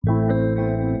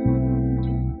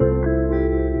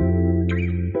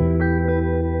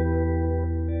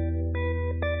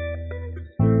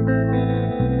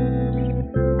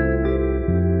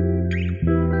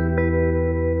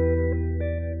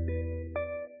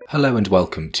Hello and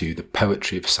welcome to The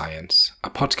Poetry of Science, a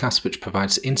podcast which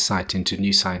provides insight into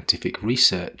new scientific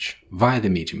research via the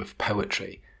medium of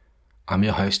poetry. I'm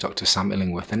your host, Dr. Sam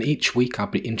Illingworth, and each week I'll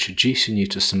be introducing you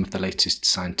to some of the latest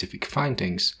scientific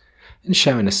findings and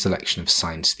sharing a selection of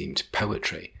science-themed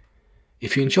poetry.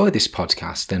 If you enjoy this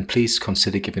podcast, then please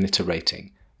consider giving it a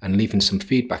rating and leaving some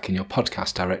feedback in your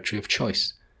podcast directory of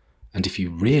choice. And if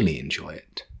you really enjoy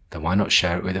it, then why not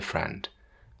share it with a friend?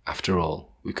 After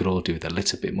all, we could all do with a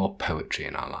little bit more poetry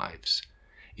in our lives.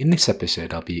 In this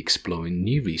episode, I'll be exploring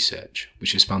new research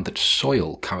which has found that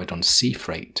soil carried on sea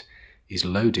freight is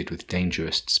loaded with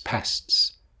dangerous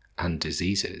pests and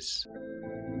diseases.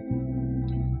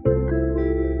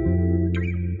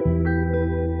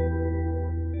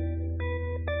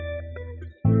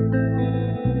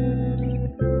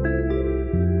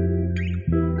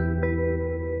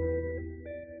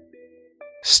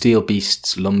 Steel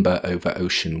beasts lumber over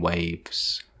ocean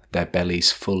waves, their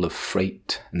bellies full of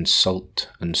freight and salt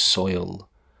and soil.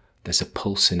 There's a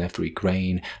pulse in every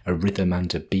grain, a rhythm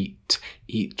and a beat,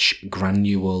 each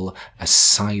granule a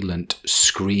silent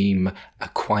scream, a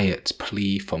quiet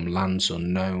plea from lands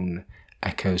unknown,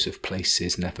 echoes of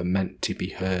places never meant to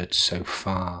be heard so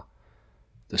far,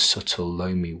 the subtle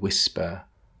loamy whisper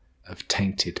of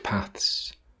tainted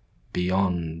paths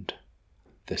beyond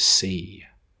the sea.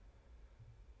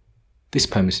 This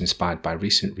poem is inspired by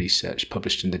recent research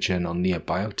published in the journal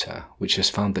Neobiota, which has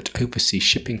found that overseas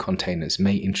shipping containers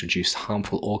may introduce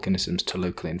harmful organisms to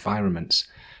local environments,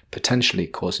 potentially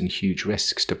causing huge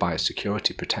risks to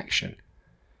biosecurity protection.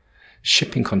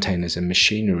 Shipping containers and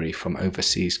machinery from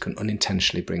overseas can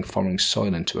unintentionally bring foreign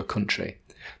soil into a country.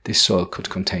 This soil could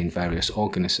contain various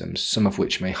organisms, some of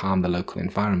which may harm the local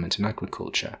environment and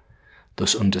agriculture.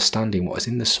 Thus, understanding what is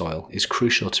in the soil is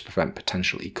crucial to prevent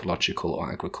potential ecological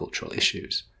or agricultural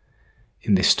issues.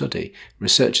 In this study,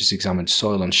 researchers examined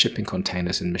soil on shipping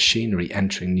containers and machinery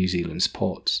entering New Zealand's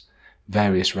ports.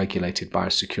 Various regulated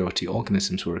biosecurity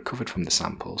organisms were recovered from the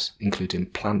samples, including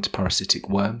plant parasitic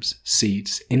worms,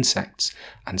 seeds, insects,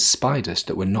 and spiders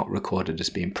that were not recorded as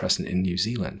being present in New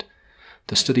Zealand.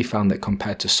 The study found that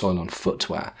compared to soil on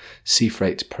footwear, sea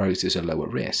freight poses a lower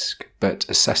risk, but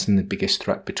assessing the biggest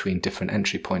threat between different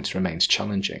entry points remains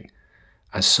challenging.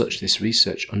 As such, this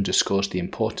research underscores the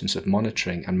importance of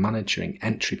monitoring and managing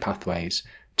entry pathways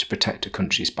to protect a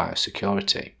country's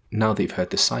biosecurity. Now that you've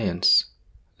heard the science,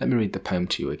 let me read the poem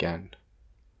to you again.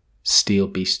 Steel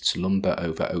beasts lumber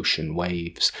over ocean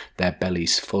waves, their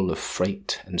bellies full of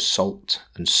freight and salt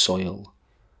and soil.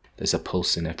 There's a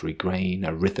pulse in every grain,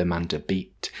 a rhythm and a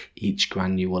beat, each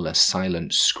granule a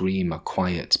silent scream, a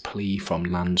quiet plea from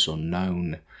lands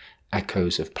unknown,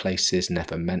 echoes of places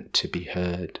never meant to be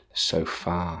heard so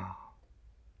far.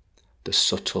 The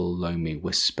subtle loamy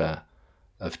whisper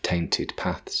of tainted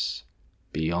paths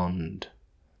beyond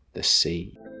the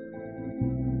sea.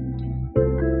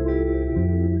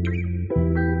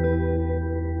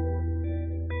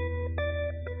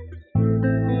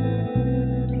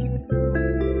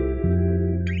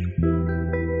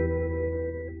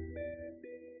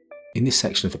 In this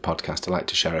section of the podcast, I'd like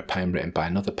to share a poem written by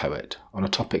another poet on a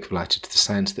topic related to the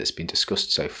science that's been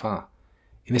discussed so far.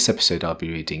 In this episode, I'll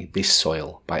be reading This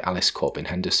Soil by Alice Corbin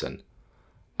Henderson.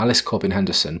 Alice Corbin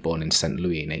Henderson, born in St.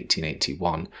 Louis in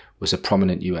 1881, was a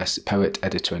prominent US poet,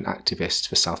 editor and activist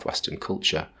for Southwestern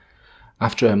culture.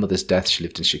 After her mother's death, she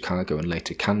lived in Chicago and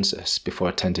later Kansas before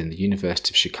attending the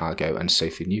University of Chicago and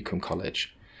Sophie Newcomb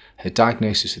College. Her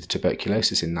diagnosis with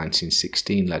tuberculosis in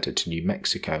 1916 led her to New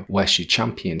Mexico, where she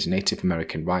championed Native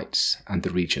American rights and the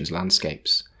region's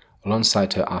landscapes.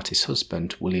 Alongside her artist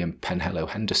husband, William Penhallow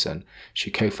Henderson,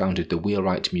 she co-founded the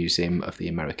Wheelwright Museum of the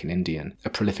American Indian. A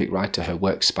prolific writer, her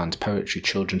work spanned poetry,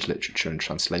 children's literature and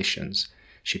translations.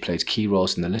 She played key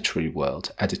roles in the literary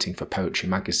world, editing for Poetry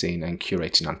magazine and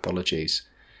curating anthologies.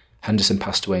 Henderson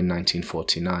passed away in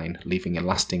 1949, leaving a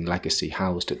lasting legacy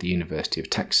housed at the University of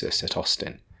Texas at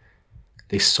Austin.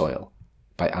 This Soil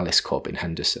by Alice Corbin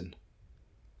Henderson.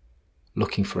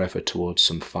 Looking forever towards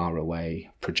some far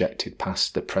away, projected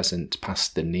past the present,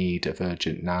 past the need of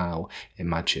urgent now,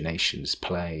 imagination's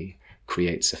play,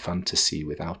 creates a fantasy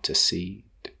without a seed.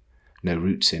 No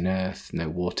roots in earth, no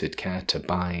watered care to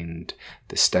bind,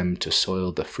 the stem to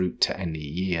soil, the fruit to any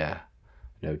year,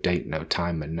 no date, no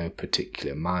time, and no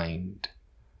particular mind,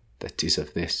 that is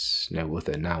of this, no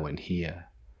other now and here.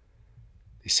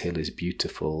 This hill is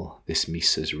beautiful, this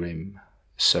mesa's rim,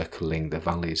 circling the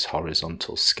valley's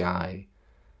horizontal sky,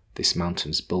 this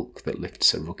mountain's bulk that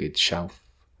lifts a rugged shelf,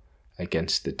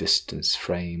 against the distance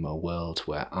frame a world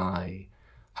where I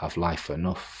have life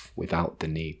enough without the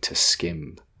need to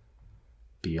skim,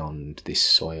 beyond this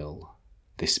soil,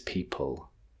 this people,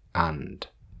 and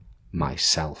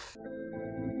myself.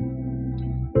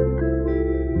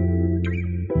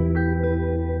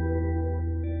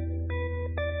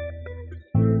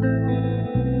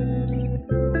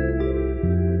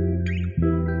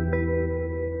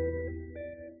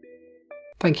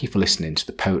 Thank you for listening to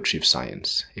The Poetry of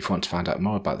Science. If you want to find out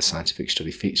more about the scientific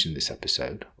study featured in this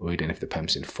episode, or read any of the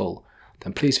poems in full,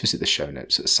 then please visit the show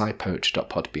notes at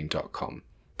scipoetry.podbean.com.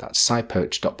 That's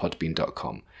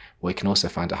scipoetry.podbean.com, where you can also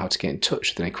find out how to get in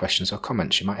touch with any questions or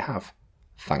comments you might have.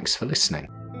 Thanks for listening.